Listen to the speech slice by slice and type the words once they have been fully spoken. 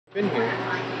Been here.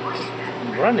 Just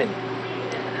running.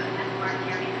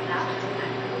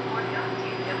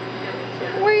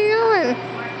 Where are you going?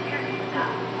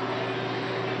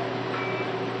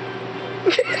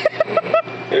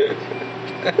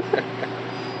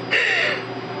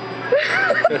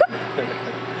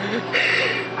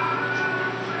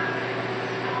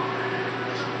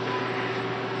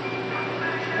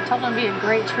 I told him it'd be a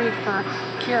great treat for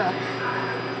Kira.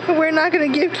 We're not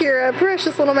going to give Kira a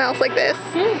precious little mouse like this.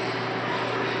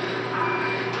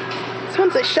 This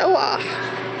one's a show off.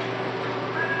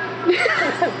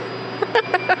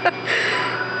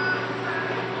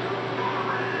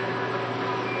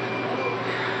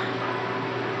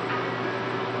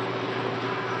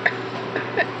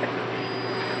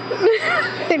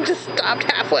 They just stopped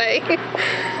halfway.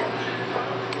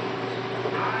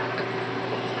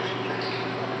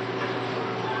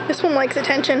 This one likes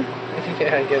attention.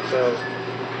 Yeah, I guess so.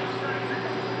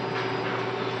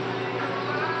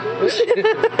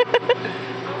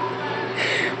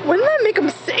 Wouldn't that make them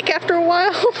sick after a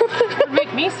while? It would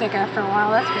make me sick after a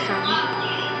while, that's for certain.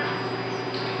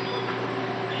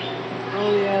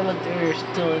 Oh yeah, look, they're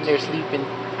still in there sleeping.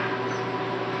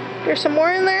 There's some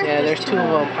more in there? Yeah, there's two of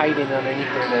them hiding underneath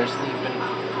there. They're sleeping.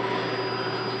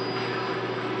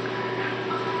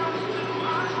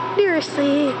 You're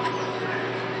asleep.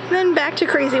 Then back to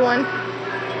crazy one.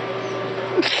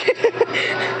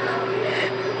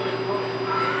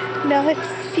 Now let's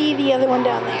see the other one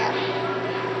down there.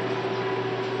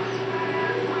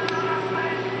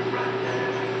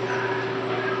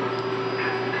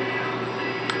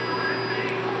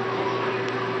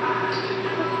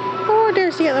 Oh,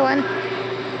 there's the other one.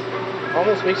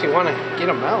 Almost makes you want to get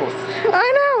a mouse.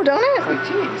 I know, don't it? It's like,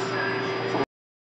 jeez.